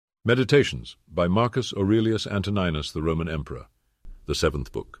Meditations by Marcus Aurelius Antoninus, the Roman Emperor. The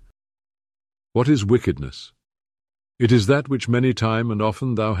seventh book. What is wickedness? It is that which many time and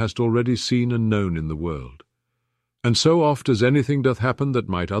often thou hast already seen and known in the world. And so oft as anything doth happen that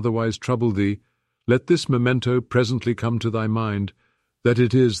might otherwise trouble thee, let this memento presently come to thy mind, that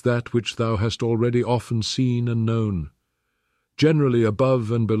it is that which thou hast already often seen and known. Generally above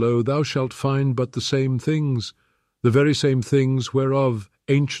and below thou shalt find but the same things, the very same things whereof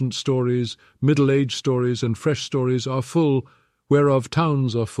ancient stories, middle-age stories, and fresh stories are full, whereof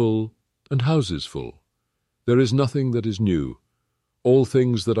towns are full, and houses full. There is nothing that is new. All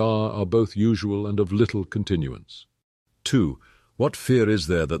things that are both usual and of little continuance. 2. What fear is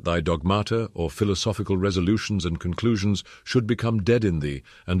there that thy dogmata, or philosophical resolutions and conclusions, should become dead in thee,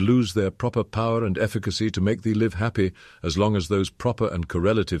 and lose their proper power and efficacy to make thee live happy, as long as those proper and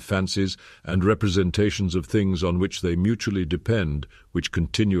correlative fancies and representations of things on which they mutually depend, which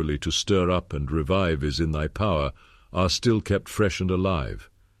continually to stir up and revive is in thy power, are still kept fresh and alive?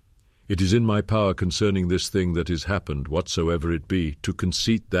 It is in my power concerning this thing that is happened, whatsoever it be, to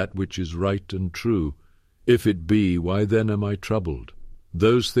conceit that which is right and true. If it be, why then am I troubled?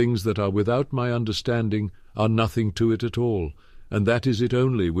 Those things that are without my understanding are nothing to it at all, and that is it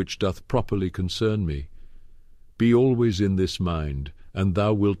only which doth properly concern me. Be always in this mind, and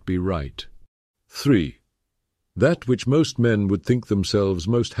thou wilt be right. 3. That which most men would think themselves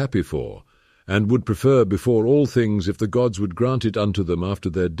most happy for, and would prefer before all things if the gods would grant it unto them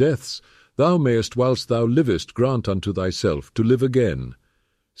after their deaths, thou mayest whilst thou livest grant unto thyself to live again.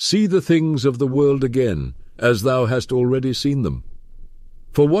 See the things of the world again, as thou hast already seen them.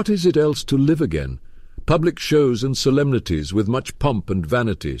 For what is it else to live again? Public shows and solemnities with much pomp and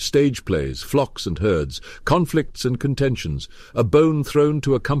vanity, stage plays, flocks and herds, conflicts and contentions, a bone thrown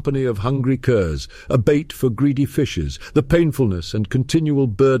to a company of hungry curs, a bait for greedy fishes, the painfulness and continual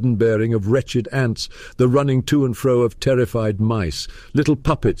burden-bearing of wretched ants, the running to and fro of terrified mice, little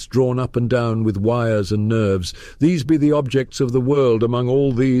puppets drawn up and down with wires and nerves. These be the objects of the world. Among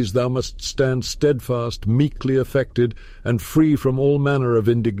all these thou must stand steadfast, meekly affected, and free from all manner of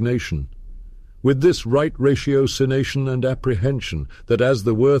indignation. With this right ratiocination and apprehension, that as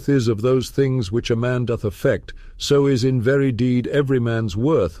the worth is of those things which a man doth affect, so is in very deed every man's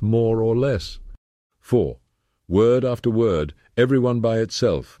worth more or less. 4. Word after word, every one by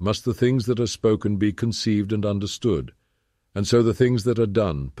itself, must the things that are spoken be conceived and understood. And so the things that are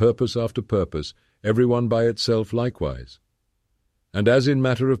done, purpose after purpose, every one by itself likewise. And as in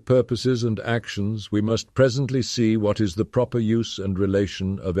matter of purposes and actions, we must presently see what is the proper use and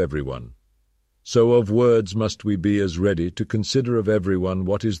relation of every one. So of words must we be as ready to consider of every one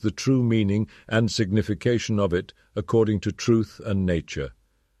what is the true meaning and signification of it according to truth and nature,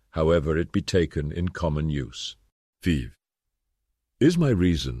 however it be taken in common use. 5. Is my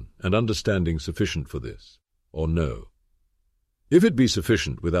reason and understanding sufficient for this, or no? If it be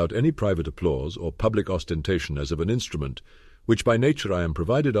sufficient without any private applause or public ostentation as of an instrument, which by nature I am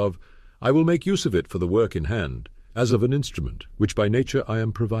provided of, I will make use of it for the work in hand, as of an instrument, which by nature I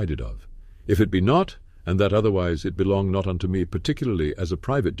am provided of. If it be not, and that otherwise it belong not unto me particularly as a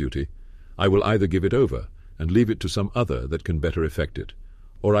private duty, I will either give it over, and leave it to some other that can better effect it,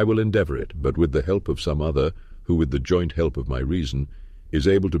 or I will endeavour it, but with the help of some other, who with the joint help of my reason is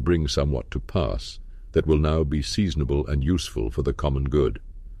able to bring somewhat to pass, that will now be seasonable and useful for the common good.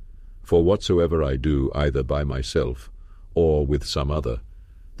 For whatsoever I do either by myself, or with some other,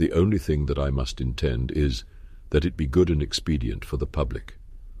 the only thing that I must intend is, that it be good and expedient for the public.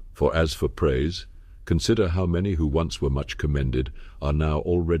 For as for praise, consider how many who once were much commended are now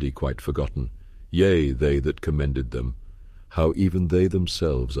already quite forgotten, yea, they that commended them, how even they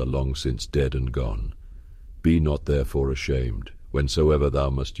themselves are long since dead and gone. Be not therefore ashamed, whensoever thou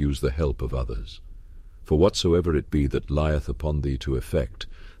must use the help of others. For whatsoever it be that lieth upon thee to effect,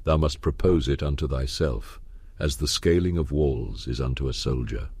 thou must propose it unto thyself, as the scaling of walls is unto a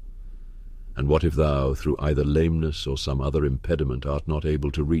soldier. And what if thou, through either lameness or some other impediment, art not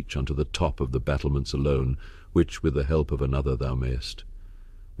able to reach unto the top of the battlements alone, which with the help of another thou mayest?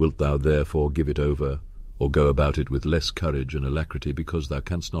 Wilt thou therefore give it over, or go about it with less courage and alacrity, because thou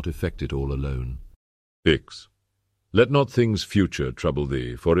canst not effect it all alone? 6. Let not things future trouble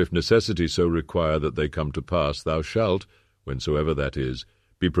thee, for if necessity so require that they come to pass, thou shalt, whensoever that is,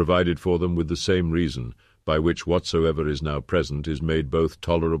 be provided for them with the same reason, by which whatsoever is now present is made both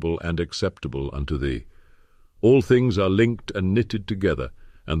tolerable and acceptable unto thee. All things are linked and knitted together,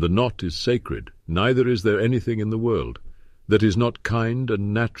 and the knot is sacred, neither is there anything in the world that is not kind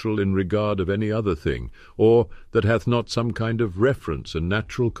and natural in regard of any other thing, or that hath not some kind of reference and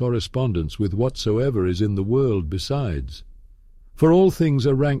natural correspondence with whatsoever is in the world besides. For all things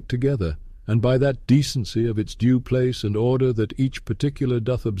are ranked together, and by that decency of its due place and order that each particular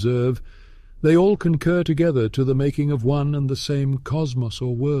doth observe, they all concur together to the making of one and the same cosmos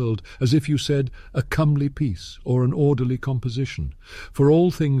or world, as if you said a comely piece or an orderly composition. For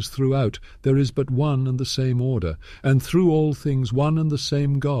all things throughout there is but one and the same order, and through all things one and the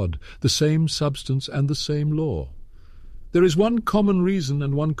same God, the same substance and the same law. There is one common reason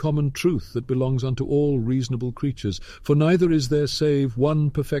and one common truth that belongs unto all reasonable creatures, for neither is there save one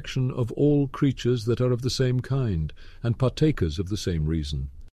perfection of all creatures that are of the same kind, and partakers of the same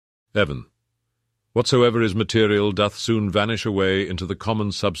reason. 7. Whatsoever is material doth soon vanish away into the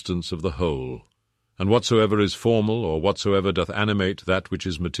common substance of the whole, and whatsoever is formal, or whatsoever doth animate that which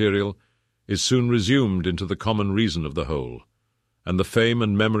is material, is soon resumed into the common reason of the whole, and the fame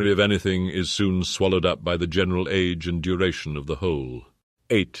and memory of anything is soon swallowed up by the general age and duration of the whole.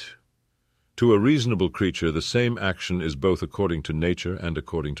 8. To a reasonable creature the same action is both according to nature and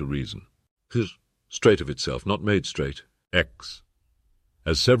according to reason. 'Tis straight of itself, not made straight. X.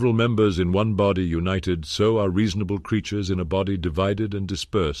 As several members in one body united, so are reasonable creatures in a body divided and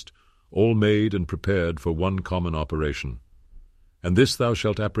dispersed, all made and prepared for one common operation. And this thou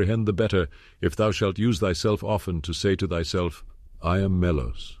shalt apprehend the better, if thou shalt use thyself often to say to thyself, I am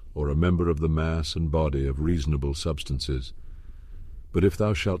Melos, or a member of the mass and body of reasonable substances. But if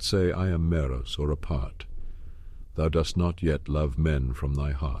thou shalt say, I am Meros, or a part, thou dost not yet love men from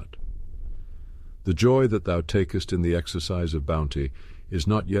thy heart. The joy that thou takest in the exercise of bounty is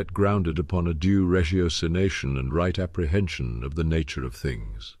not yet grounded upon a due ratiocination and right apprehension of the nature of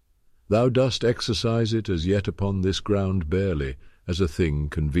things. Thou dost exercise it as yet upon this ground barely, as a thing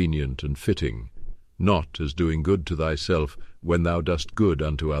convenient and fitting, not as doing good to thyself when thou dost good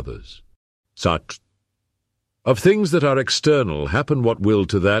unto others. Such. Of things that are external happen what will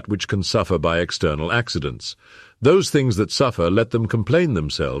to that which can suffer by external accidents. Those things that suffer let them complain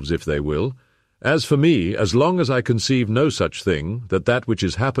themselves, if they will. As for me, as long as I conceive no such thing, that which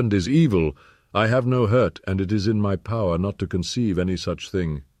is happened is evil, I have no hurt, and it is in my power not to conceive any such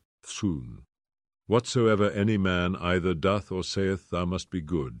thing. Soon. Whatsoever any man either doth or saith, thou must be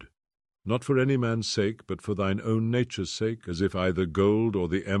good, not for any man's sake, but for thine own nature's sake, as if either gold or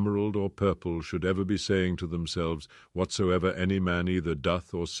the emerald or purple should ever be saying to themselves, whatsoever any man either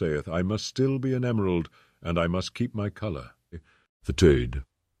doth or saith, I must still be an emerald, and I must keep my colour. Fatigued.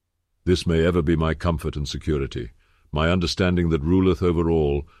 This may ever be my comfort and security. My understanding that ruleth over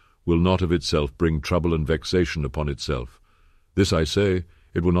all will not of itself bring trouble and vexation upon itself. This I say,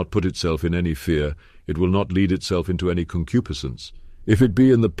 it will not put itself in any fear, it will not lead itself into any concupiscence. If it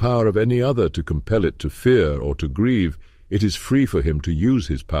be in the power of any other to compel it to fear or to grieve, it is free for him to use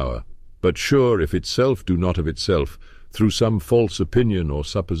his power. But sure, if itself do not of itself, through some false opinion or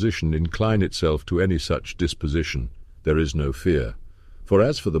supposition, incline itself to any such disposition, there is no fear. For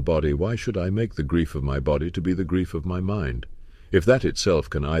as for the body, why should I make the grief of my body to be the grief of my mind? If that itself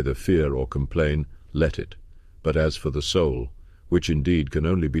can either fear or complain, let it. But as for the soul, which indeed can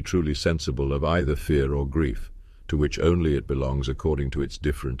only be truly sensible of either fear or grief, to which only it belongs according to its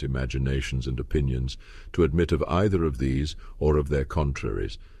different imaginations and opinions, to admit of either of these or of their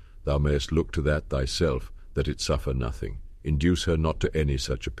contraries, thou mayest look to that thyself, that it suffer nothing. Induce her not to any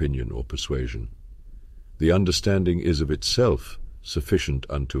such opinion or persuasion. The understanding is of itself sufficient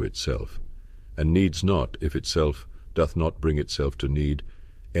unto itself, and needs not, if itself doth not bring itself to need,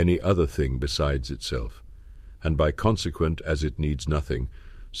 any other thing besides itself. And by consequent, as it needs nothing,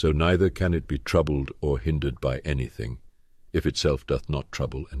 so neither can it be troubled or hindered by anything, if itself doth not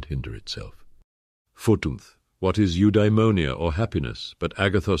trouble and hinder itself. 14th. What is eudaimonia, or happiness, but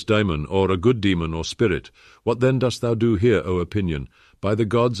agathos daimon, or a good demon or spirit? What then dost thou do here, O opinion? By the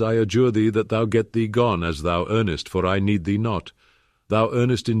gods I adjure thee that thou get thee gone, as thou earnest, for I need thee not. Thou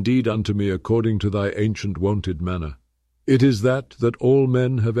earnest indeed unto me according to thy ancient wonted manner. It is that all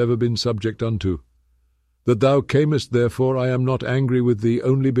men have ever been subject unto. That thou camest, therefore, I am not angry with thee,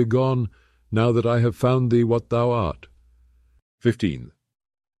 only begone, now that I have found thee what thou art. 15.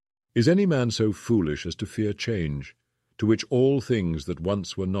 Is any man so foolish as to fear change, to which all things that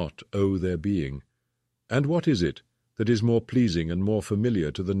once were not owe their being? And what is it that is more pleasing and more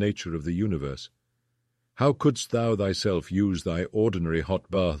familiar to the nature of the universe? How couldst thou thyself use thy ordinary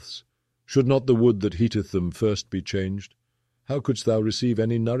hot baths? Should not the wood that heateth them first be changed? How couldst thou receive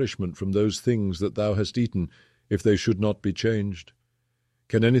any nourishment from those things that thou hast eaten, if they should not be changed?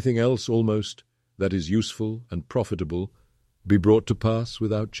 Can anything else almost, that is useful and profitable, be brought to pass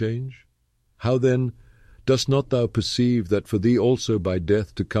without change? How then, dost not thou perceive that for thee also by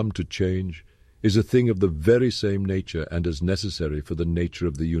death to come to change is a thing of the very same nature and as necessary for the nature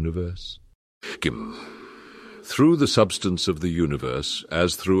of the universe? Through the substance of the universe,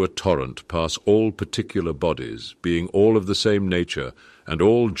 as through a torrent, pass all particular bodies, being all of the same nature, and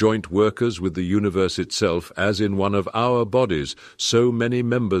all joint workers with the universe itself, as in one of our bodies, so many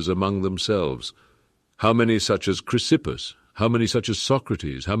members among themselves. How many such as Chrysippus? How many such as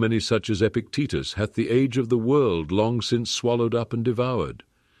Socrates? How many such as Epictetus hath the age of the world long since swallowed up and devoured?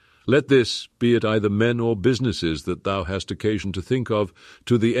 Let this, be it either men or businesses that thou hast occasion to think of,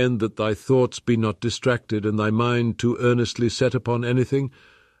 to the end that thy thoughts be not distracted, and thy mind too earnestly set upon anything,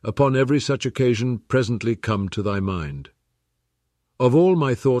 upon every such occasion presently come to thy mind. Of all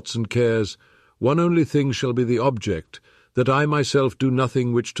my thoughts and cares, one only thing shall be the object, that I myself do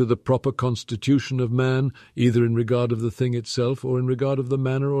nothing which to the proper constitution of man, either in regard of the thing itself, or in regard of the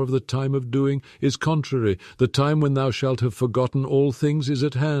manner or of the time of doing, is contrary. The time when thou shalt have forgotten all things is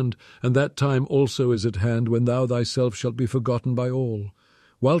at hand, and that time also is at hand when thou thyself shalt be forgotten by all.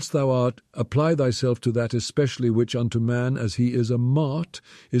 Whilst thou art, apply thyself to that especially which unto man, as he is a mart,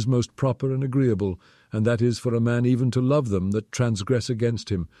 is most proper and agreeable, and that is for a man even to love them that transgress against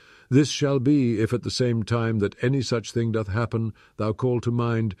him. This shall be, if at the same time that any such thing doth happen, thou call to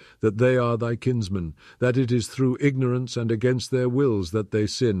mind that they are thy kinsmen, that it is through ignorance and against their wills that they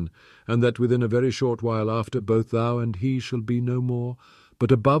sin, and that within a very short while after both thou and he shall be no more,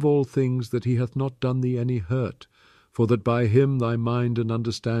 but above all things that he hath not done thee any hurt, for that by him thy mind and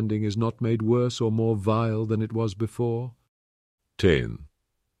understanding is not made worse or more vile than it was before. 10.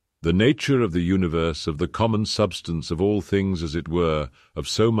 The nature of the universe, of the common substance of all things as it were, of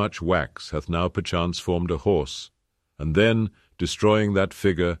so much wax, hath now perchance formed a horse, and then, destroying that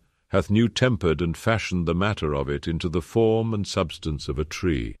figure, hath new tempered and fashioned the matter of it into the form and substance of a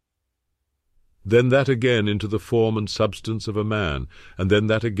tree. Then that again into the form and substance of a man, and then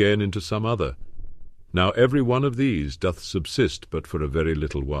that again into some other. Now every one of these doth subsist but for a very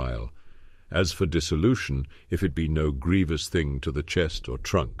little while. As for dissolution, if it be no grievous thing to the chest or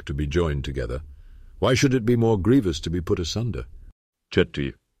trunk to be joined together, why should it be more grievous to be put asunder?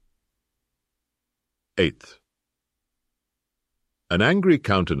 Chetty. 8th. An angry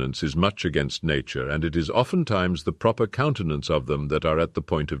countenance is much against nature, and it is oftentimes the proper countenance of them that are at the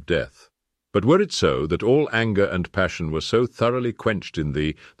point of death. But were it so, that all anger and passion were so thoroughly quenched in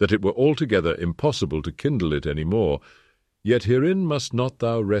thee, that it were altogether impossible to kindle it any more, yet herein must not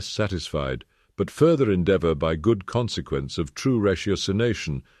thou rest satisfied, but further endeavour by good consequence of true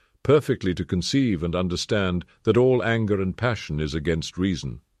ratiocination, perfectly to conceive and understand that all anger and passion is against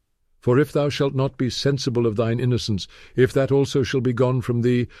reason. For if thou shalt not be sensible of thine innocence, if that also shall be gone from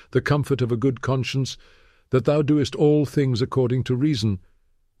thee, the comfort of a good conscience, that thou doest all things according to reason,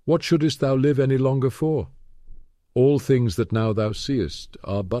 what shouldest thou live any longer for? All things that now thou seest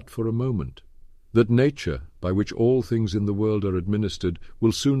are but for a moment. That nature, by which all things in the world are administered,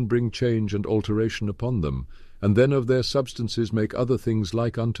 will soon bring change and alteration upon them, and then of their substances make other things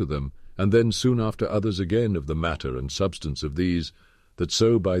like unto them, and then soon after others again of the matter and substance of these, that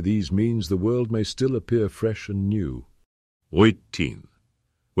so by these means the world may still appear fresh and new. 18.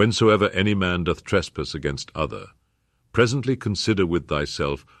 Whensoever any man doth trespass against other, presently consider with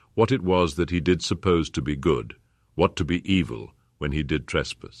thyself what it was that he did suppose to be good, what to be evil, when he did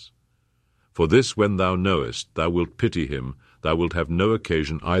trespass. For this when thou knowest, thou wilt pity him, thou wilt have no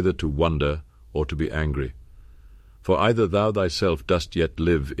occasion either to wonder or to be angry. For either thou thyself dost yet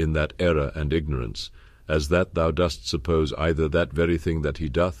live in that error and ignorance, as that thou dost suppose either that very thing that he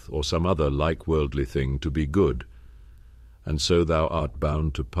doth, or some other like worldly thing, to be good, and so thou art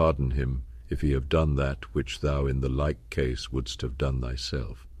bound to pardon him, if he have done that which thou in the like case wouldst have done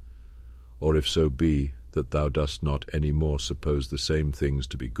thyself. Or if so be that thou dost not any more suppose the same things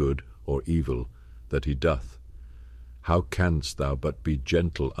to be good or evil that he doth, how canst thou but be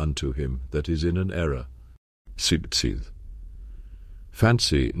gentle unto him that is in an error? Sibtsith.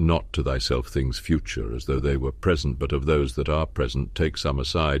 Fancy not to thyself things future, as though they were present, but of those that are present take some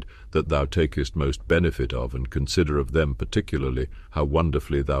aside, that thou takest most benefit of, and consider of them particularly how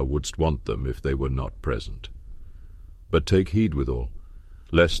wonderfully thou wouldst want them if they were not present. But take heed withal,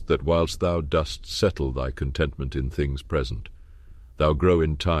 lest that whilst thou dost settle thy contentment in things present, thou grow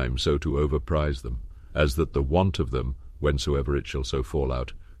in time so to overprize them, as that the want of them, whensoever it shall so fall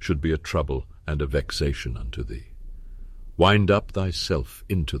out, should be a trouble and a vexation unto thee. Wind up thyself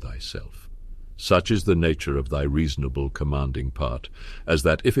into thyself. Such is the nature of thy reasonable commanding part, as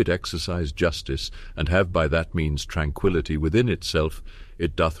that if it exercise justice, and have by that means tranquillity within itself,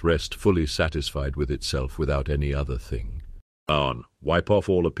 it doth rest fully satisfied with itself without any other thing. On, wipe off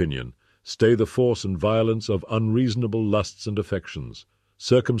all opinion, stay the force and violence of unreasonable lusts and affections,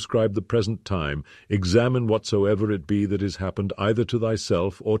 circumscribe the present time, examine whatsoever it be that is happened either to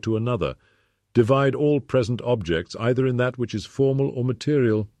thyself or to another, Divide all present objects either in that which is formal or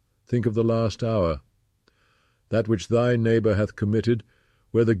material. Think of the last hour. That which thy neighbour hath committed,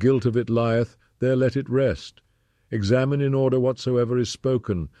 where the guilt of it lieth, there let it rest. Examine in order whatsoever is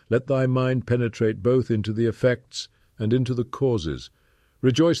spoken. Let thy mind penetrate both into the effects and into the causes.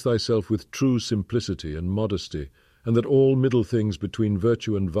 Rejoice thyself with true simplicity and modesty, and that all middle things between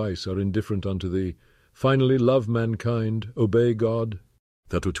virtue and vice are indifferent unto thee. Finally, love mankind, obey God.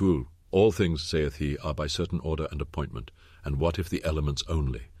 Thatutul, all things, saith he, are by certain order and appointment, and what if the elements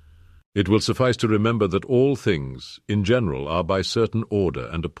only? It will suffice to remember that all things, in general, are by certain order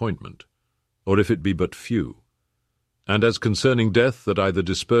and appointment, or if it be but few. And as concerning death, that either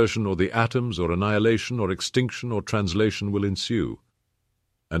dispersion or the atoms, or annihilation, or extinction, or translation will ensue.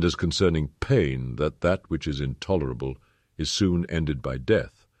 And as concerning pain, that which is intolerable is soon ended by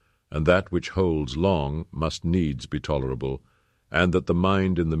death, and that which holds long must needs be tolerable, and that the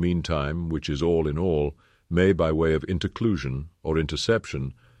mind in the meantime, which is all in all, may by way of interclusion or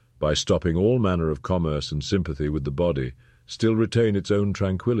interception, by stopping all manner of commerce and sympathy with the body, still retain its own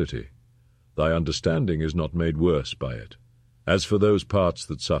tranquillity. Thy understanding is not made worse by it. As for those parts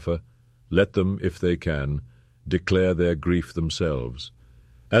that suffer, let them, if they can, declare their grief themselves.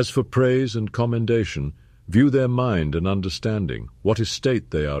 As for praise and commendation, view their mind and understanding, what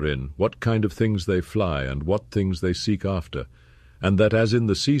estate they are in, what kind of things they fly, and what things they seek after, and that as in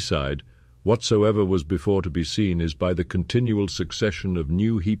the seaside, whatsoever was before to be seen is by the continual succession of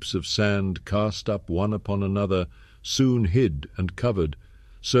new heaps of sand cast up one upon another, soon hid and covered,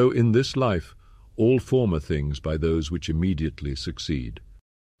 so in this life all former things by those which immediately succeed.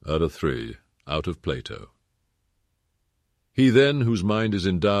 Order 3, out of Plato. He then, whose mind is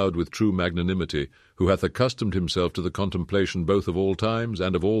endowed with true magnanimity, who hath accustomed himself to the contemplation both of all times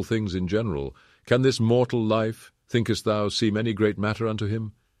and of all things in general, can this mortal life, thinkest thou, seem any great matter unto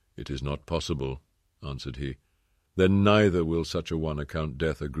him? It is not possible, answered he. Then neither will such a one account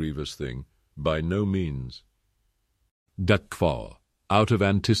death a grievous thing, by no means. Dakvar, out of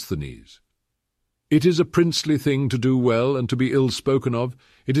Antisthenes. It is a princely thing to do well and to be ill spoken of.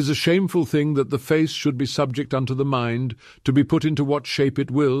 It is a shameful thing that the face should be subject unto the mind, to be put into what shape it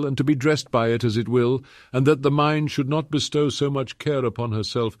will, and to be dressed by it as it will, and that the mind should not bestow so much care upon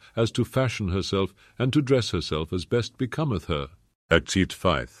herself as to fashion herself, and to dress herself as best becometh her. Exit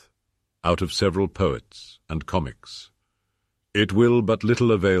Fife, out of several poets and comics. It will but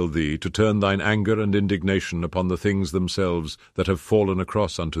little avail thee to turn thine anger and indignation upon the things themselves that have fallen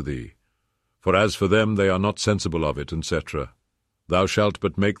across unto thee. For as for them, they are not sensible of it, etc. Thou shalt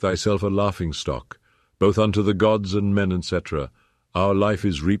but make thyself a laughing-stock, both unto the gods and men, etc. Our life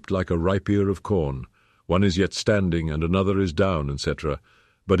is reaped like a ripe ear of corn. One is yet standing, and another is down, etc.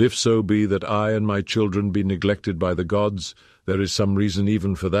 But if so be that I and my children be neglected by the gods, there is some reason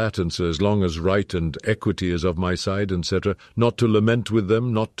even for that, and so as long as right and equity is of my side, etc., not to lament with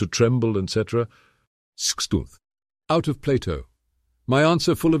them, not to tremble, etc. Sixteenth. Out of Plato. My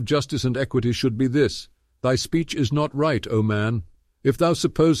answer full of justice and equity should be this: Thy speech is not right, O man. If thou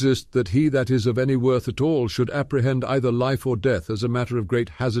supposest that he that is of any worth at all should apprehend either life or death as a matter of great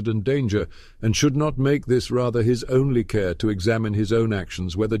hazard and danger, and should not make this rather his only care to examine his own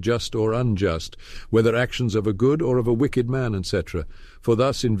actions, whether just or unjust, whether actions of a good or of a wicked man, etc. For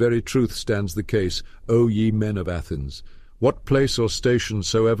thus in very truth stands the case, O ye men of Athens. What place or station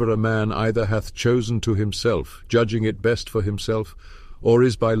soever a man either hath chosen to himself, judging it best for himself, or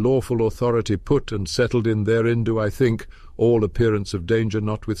is by lawful authority put and settled in therein, do I think, all appearance of danger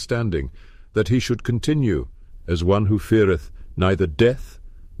notwithstanding, that he should continue, as one who feareth neither death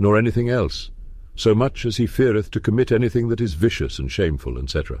nor anything else, so much as he feareth to commit anything that is vicious and shameful,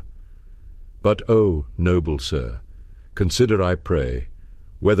 etc. But, O noble sir, consider, I pray,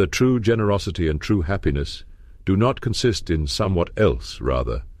 whether true generosity and true happiness do not consist in somewhat else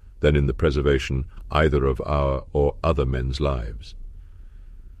rather than in the preservation either of our or other men's lives.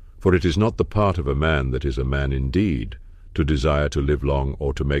 For it is not the part of a man that is a man indeed, to desire to live long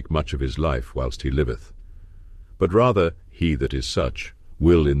or to make much of his life whilst he liveth. But rather he that is such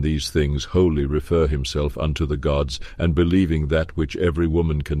will in these things wholly refer himself unto the gods, and believing that which every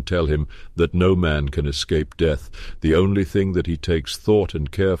woman can tell him, that no man can escape death, the only thing that he takes thought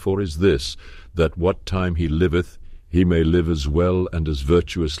and care for is this, that what time he liveth, he may live as well and as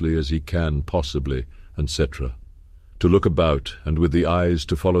virtuously as he can possibly, etc. To look about, and with the eyes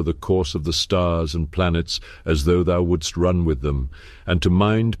to follow the course of the stars and planets, as though thou wouldst run with them, and to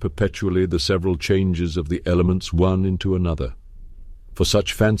mind perpetually the several changes of the elements one into another. For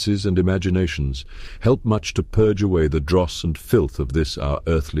such fancies and imaginations help much to purge away the dross and filth of this our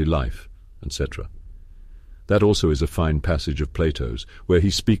earthly life, etc. That also is a fine passage of Plato's, where he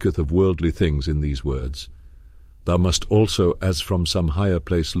speaketh of worldly things in these words. Thou must also, as from some higher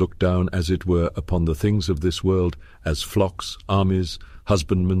place, look down, as it were, upon the things of this world, as flocks, armies,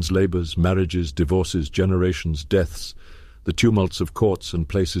 husbandmen's labours, marriages, divorces, generations, deaths, the tumults of courts and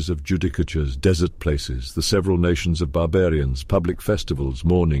places of judicatures, desert places, the several nations of barbarians, public festivals,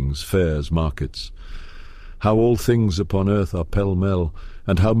 mournings, fairs, markets. How all things upon earth are pell-mell,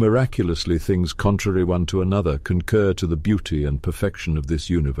 and how miraculously things contrary one to another concur to the beauty and perfection of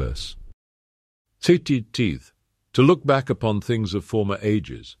this universe. Teeth, to look back upon things of former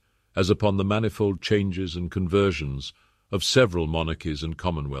ages, as upon the manifold changes and conversions of several monarchies and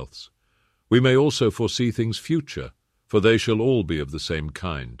commonwealths. We may also foresee things future, for they shall all be of the same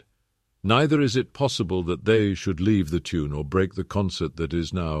kind. Neither is it possible that they should leave the tune or break the concert that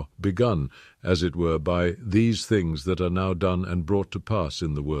is now begun, as it were, by these things that are now done and brought to pass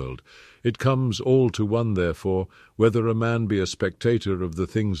in the world. It comes all to one, therefore, whether a man be a spectator of the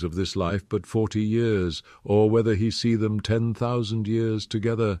things of this life but 40 years, or whether he see them 10,000 years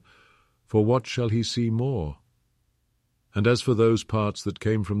together. For what shall he see more? And as for those parts that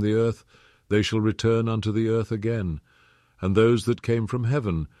came from the earth, they shall return unto the earth again, and those that came from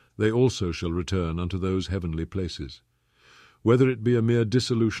heaven, they also shall return unto those heavenly places. Whether it be a mere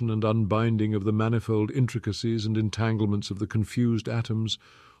dissolution and unbinding of the manifold intricacies and entanglements of the confused atoms,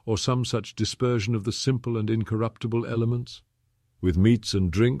 or some such dispersion of the simple and incorruptible elements, with meats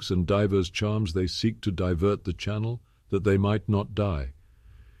and drinks and divers charms they seek to divert the channel, that they might not die.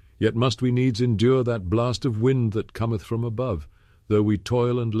 Yet must we needs endure that blast of wind that cometh from above, though we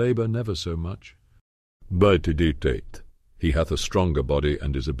toil and labour never so much. But he hath a stronger body,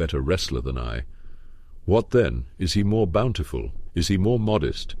 and is a better wrestler than I. What then? Is he more bountiful? Is he more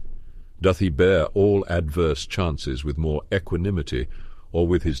modest? Doth he bear all adverse chances with more equanimity, or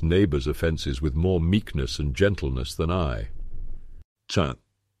with his neighbour's offences with more meekness and gentleness than I?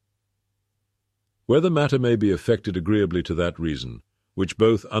 Where the matter may be effected agreeably to that reason, which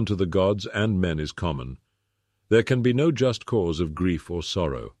both unto the gods and men is common, there can be no just cause of grief or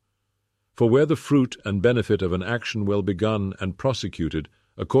sorrow. For where the fruit and benefit of an action well begun and prosecuted,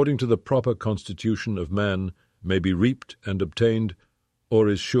 according to the proper constitution of man, may be reaped and obtained, or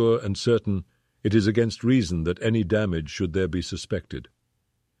is sure and certain, it is against reason that any damage should there be suspected.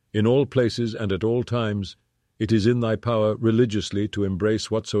 In all places and at all times, it is in thy power religiously to embrace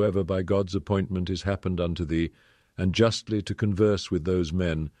whatsoever by God's appointment is happened unto thee, and justly to converse with those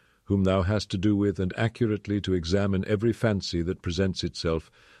men whom thou hast to do with, and accurately to examine every fancy that presents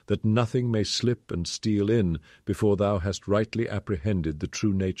itself, that nothing may slip and steal in before thou hast rightly apprehended the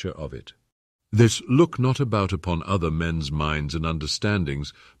true nature of it. This look not about upon other men's minds and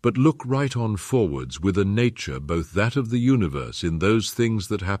understandings, but look right on forwards with a nature both that of the universe in those things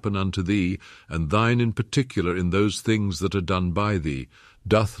that happen unto thee, and thine in particular in those things that are done by thee,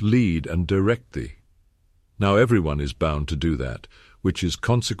 doth lead and direct thee. Now every one is bound to do that, which is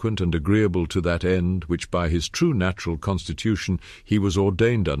consequent and agreeable to that end which by his true natural constitution he was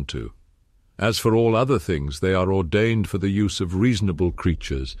ordained unto. As for all other things, they are ordained for the use of reasonable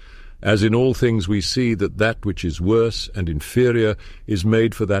creatures, as in all things we see that that which is worse and inferior is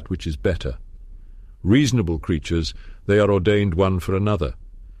made for that which is better. Reasonable creatures, they are ordained one for another,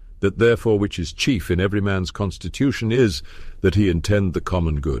 that therefore which is chief in every man's constitution is, that he intend the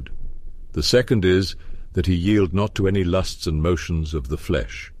common good. The second is, that he yield not to any lusts and motions of the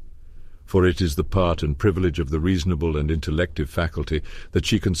flesh. For it is the part and privilege of the reasonable and intellective faculty that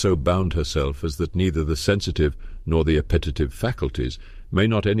she can so bound herself as that neither the sensitive nor the appetitive faculties may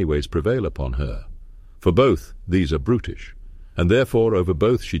not anyways prevail upon her. For both these are brutish, and therefore over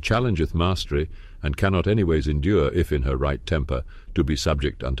both she challengeth mastery, and cannot anyways endure, if in her right temper, to be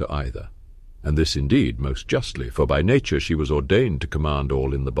subject unto either. And this indeed most justly, for by nature she was ordained to command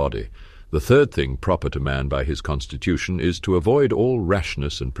all in the body. The third thing proper to man by his constitution is to avoid all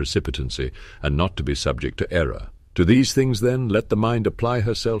rashness and precipitancy, and not to be subject to error. To these things, then, let the mind apply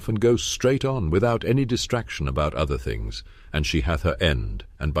herself, and go straight on, without any distraction about other things, and she hath her end,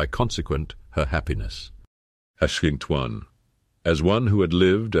 and by consequent her happiness. One. As one who had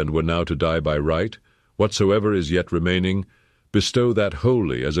lived, and were now to die by right, whatsoever is yet remaining, bestow that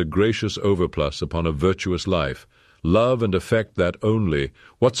wholly as a gracious overplus upon a virtuous life, love and affect that only,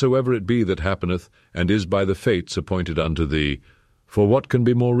 whatsoever it be that happeneth, and is by the fates appointed unto thee. For what can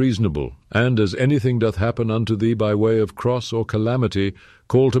be more reasonable? And as anything doth happen unto thee by way of cross or calamity,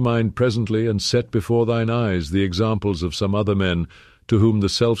 call to mind presently, and set before thine eyes the examples of some other men, to whom the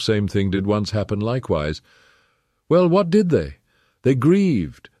selfsame thing did once happen likewise. Well, what did they? They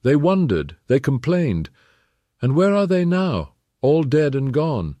grieved, they wondered, they complained. And where are they now? All dead and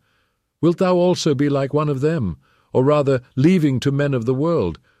gone. Wilt thou also be like one of them, or rather leaving to men of the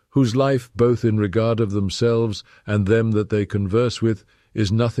world, whose life, both in regard of themselves and them that they converse with,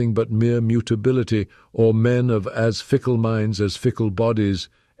 is nothing but mere mutability, or men of as fickle minds as fickle bodies,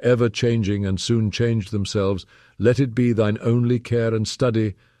 ever changing and soon change themselves, let it be thine only care and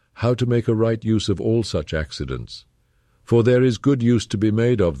study how to make a right use of all such accidents. For there is good use to be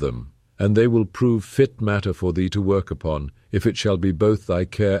made of them, and they will prove fit matter for thee to work upon, if it shall be both thy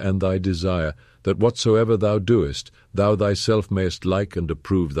care and thy desire, that whatsoever thou doest, thou thyself mayest like and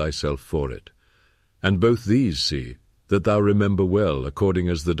approve thyself for it. And both these see, that thou remember well, according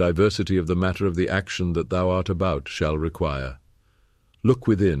as the diversity of the matter of the action that thou art about shall require. Look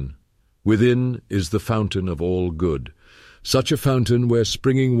within. Within is the fountain of all good, such a fountain where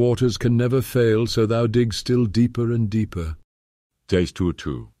springing waters can never fail, so thou dig still deeper and deeper. Taste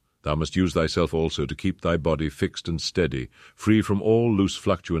too. Thou must use thyself also to keep thy body fixed and steady, free from all loose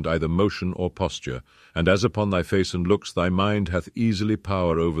fluctuant either motion or posture, and as upon thy face and looks thy mind hath easily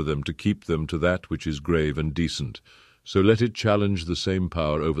power over them to keep them to that which is grave and decent. So let it challenge the same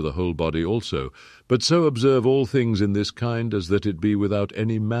power over the whole body also, but so observe all things in this kind as that it be without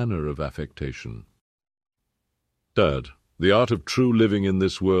any manner of affectation. Third, the art of true living in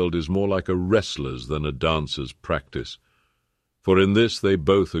this world is more like a wrestler's than a dancer's practice. For in this they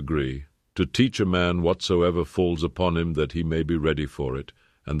both agree, to teach a man whatsoever falls upon him, that he may be ready for it,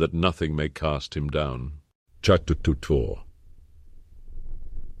 and that nothing may cast him down. Chapter 4.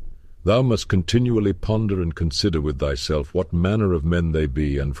 Thou must continually ponder and consider with thyself what manner of men they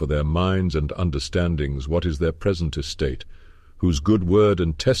be, and for their minds and understandings what is their present estate, whose good word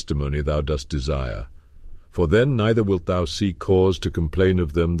and testimony thou dost desire. For then neither wilt thou see cause to complain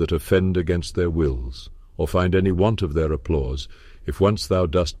of them that offend against their wills, or find any want of their applause, if once thou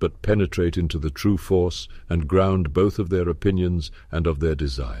dost but penetrate into the true force and ground both of their opinions and of their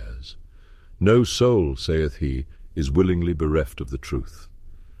desires. No soul, saith he, is willingly bereft of the truth,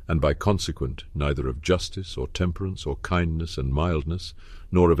 and by consequent neither of justice or temperance or kindness and mildness,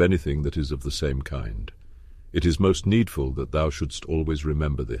 nor of anything that is of the same kind. It is most needful that thou shouldst always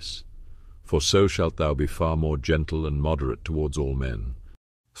remember this, for so shalt thou be far more gentle and moderate towards all men.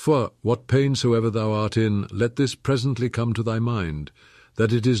 For what pain soever thou art in, let this presently come to thy mind,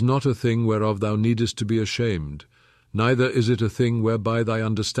 that it is not a thing whereof thou needest to be ashamed, neither is it a thing whereby thy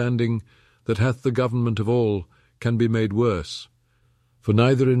understanding, that hath the government of all, can be made worse. For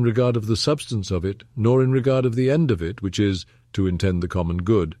neither in regard of the substance of it, nor in regard of the end of it, which is, to intend the common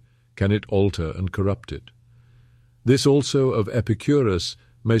good, can it alter and corrupt it. This also of Epicurus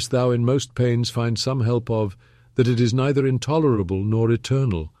mayst thou in most pains find some help of, that it is neither intolerable nor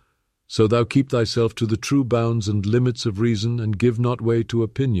eternal. So thou keep thyself to the true bounds and limits of reason, and give not way to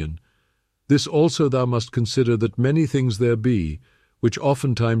opinion. This also thou must consider, that many things there be, which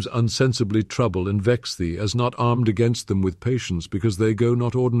oftentimes unsensibly trouble and vex thee, as not armed against them with patience, because they go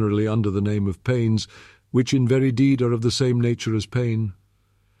not ordinarily under the name of pains, which in very deed are of the same nature as pain.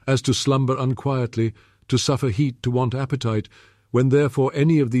 As to slumber unquietly, to suffer heat, to want appetite, when therefore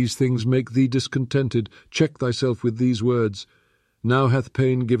any of these things make thee discontented, check thyself with these words, Now hath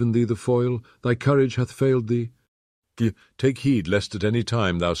pain given thee the foil, thy courage hath failed thee. Take heed lest at any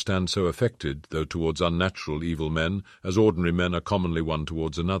time thou stand so affected, though towards unnatural evil men, as ordinary men are commonly one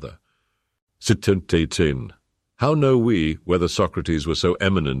towards another. 18. How know we whether Socrates were so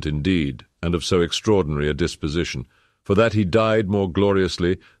eminent indeed, and of so extraordinary a disposition? For that he died more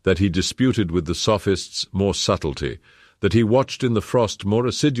gloriously, that he disputed with the sophists more subtlety, that he watched in the frost more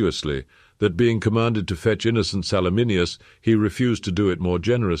assiduously, that being commanded to fetch innocent Salaminius, he refused to do it more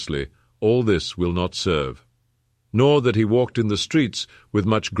generously, all this will not serve. Nor that he walked in the streets with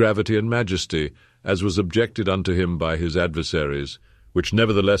much gravity and majesty, as was objected unto him by his adversaries, which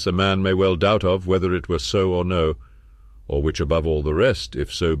nevertheless a man may well doubt of, whether it were so or no, or which above all the rest,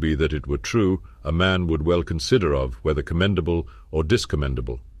 if so be that it were true, a man would well consider of, whether commendable or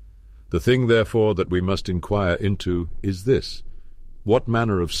discommendable. The thing, therefore, that we must inquire into is this, what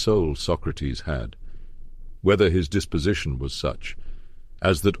manner of soul Socrates had, whether his disposition was such,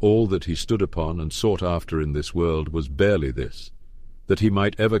 as that all that he stood upon and sought after in this world was barely this, that he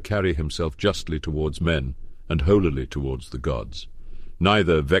might ever carry himself justly towards men, and holily towards the gods,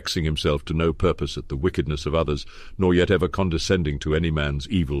 neither vexing himself to no purpose at the wickedness of others, nor yet ever condescending to any man's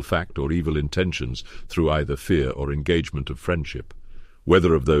evil fact or evil intentions through either fear or engagement of friendship.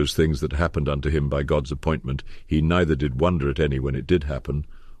 Whether of those things that happened unto him by God's appointment, he neither did wonder at any when it did happen,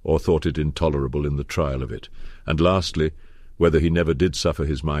 or thought it intolerable in the trial of it. And lastly, whether he never did suffer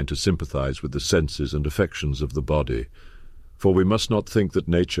his mind to sympathize with the senses and affections of the body. For we must not think that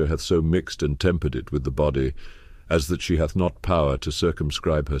nature hath so mixed and tempered it with the body, as that she hath not power to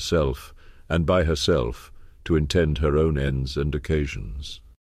circumscribe herself, and by herself to intend her own ends and occasions.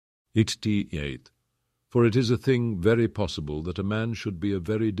 88. For it is a thing very possible that a man should be a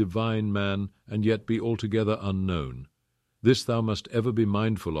very divine man, and yet be altogether unknown. This thou must ever be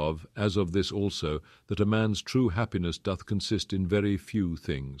mindful of, as of this also, that a man's true happiness doth consist in very few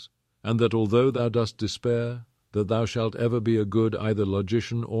things, and that although thou dost despair that thou shalt ever be a good either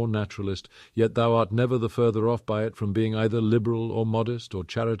logician or naturalist, yet thou art never the further off by it from being either liberal or modest, or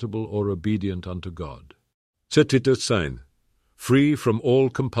charitable or obedient unto God. 79. Free from all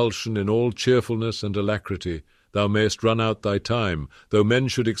compulsion, in all cheerfulness and alacrity, thou mayest run out thy time, though men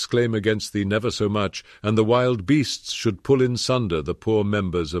should exclaim against thee never so much, and the wild beasts should pull in sunder the poor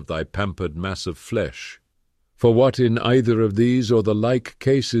members of thy pampered mass of flesh. For what in either of these or the like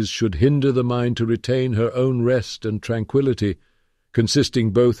cases should hinder the mind to retain her own rest and tranquillity, consisting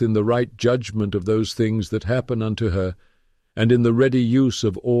both in the right judgment of those things that happen unto her, and in the ready use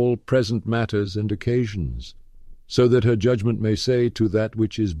of all present matters and occasions, so that her judgment may say to that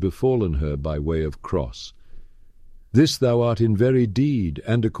which is befallen her by way of cross, This thou art in very deed,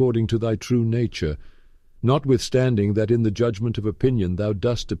 and according to thy true nature, notwithstanding that in the judgment of opinion thou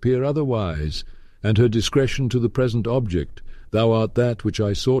dost appear otherwise, and her discretion to the present object, thou art that which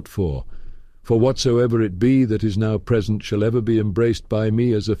I sought for. For whatsoever it be that is now present shall ever be embraced by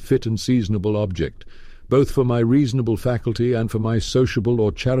me as a fit and seasonable object, both for my reasonable faculty and for my sociable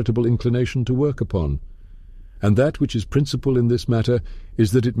or charitable inclination to work upon. And that which is principal in this matter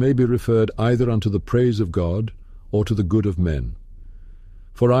is that it may be referred either unto the praise of God or to the good of men.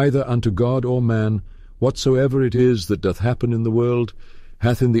 For either unto God or man, whatsoever it is that doth happen in the world,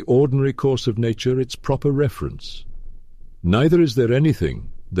 hath in the ordinary course of nature its proper reference. Neither is there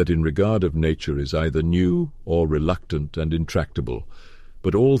anything that in regard of nature is either new or reluctant and intractable,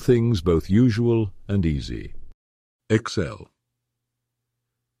 but all things both usual and easy. XL.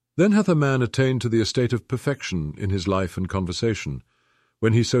 Then hath a man attained to the estate of perfection in his life and conversation,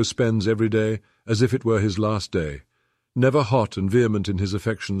 when he so spends every day as if it were his last day, never hot and vehement in his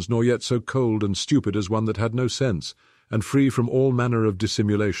affections, nor yet so cold and stupid as one that had no sense, and free from all manner of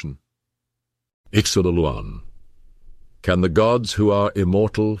dissimulation. Ixodaluan. Can the gods who are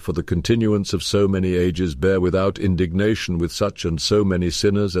immortal for the continuance of so many ages bear without indignation with such and so many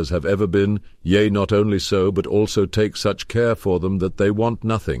sinners as have ever been, yea, not only so, but also take such care for them that they want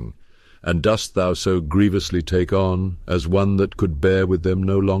nothing? And dost thou so grievously take on, as one that could bear with them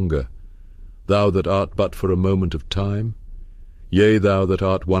no longer? Thou that art but for a moment of time? Yea, thou that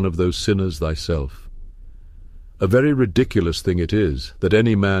art one of those sinners thyself. A very ridiculous thing it is, that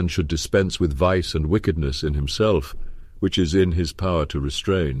any man should dispense with vice and wickedness in himself, which is in his power to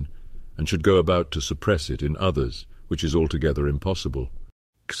restrain, and should go about to suppress it in others, which is altogether impossible.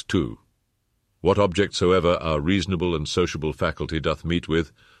 2. What object soever our reasonable and sociable faculty doth meet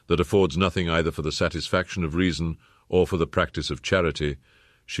with, that affords nothing either for the satisfaction of reason or for the practice of charity,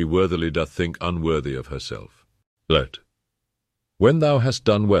 she worthily doth think unworthy of herself. Let. When thou hast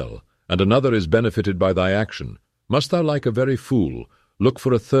done well, and another is benefited by thy action, must thou, like a very fool, look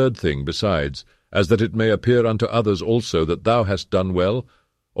for a third thing besides, as that it may appear unto others also that thou hast done well,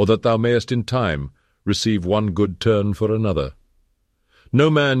 or that thou mayest in time receive one good turn for another? No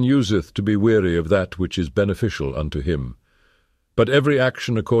man useth to be weary of that which is beneficial unto him, but every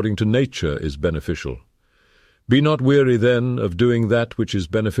action according to nature is beneficial. Be not weary then of doing that which is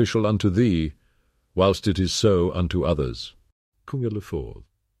beneficial unto thee, whilst it is so unto others. Kunga IV.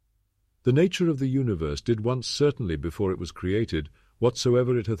 The nature of the universe did once certainly before it was created,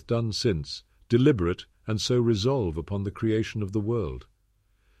 whatsoever it hath done since, deliberate, and so resolve upon the creation of the world.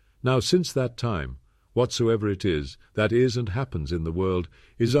 Now since that time, whatsoever it is that is and happens in the world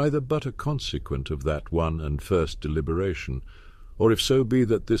is either but a consequent of that one and first deliberation, or if so be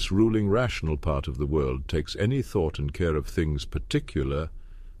that this ruling rational part of the world takes any thought and care of things particular,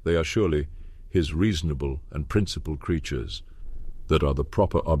 they are surely his reasonable and principal creatures, that are the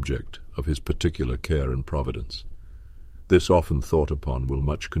proper object of his particular care and providence. This often thought upon will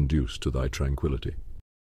much conduce to thy tranquillity.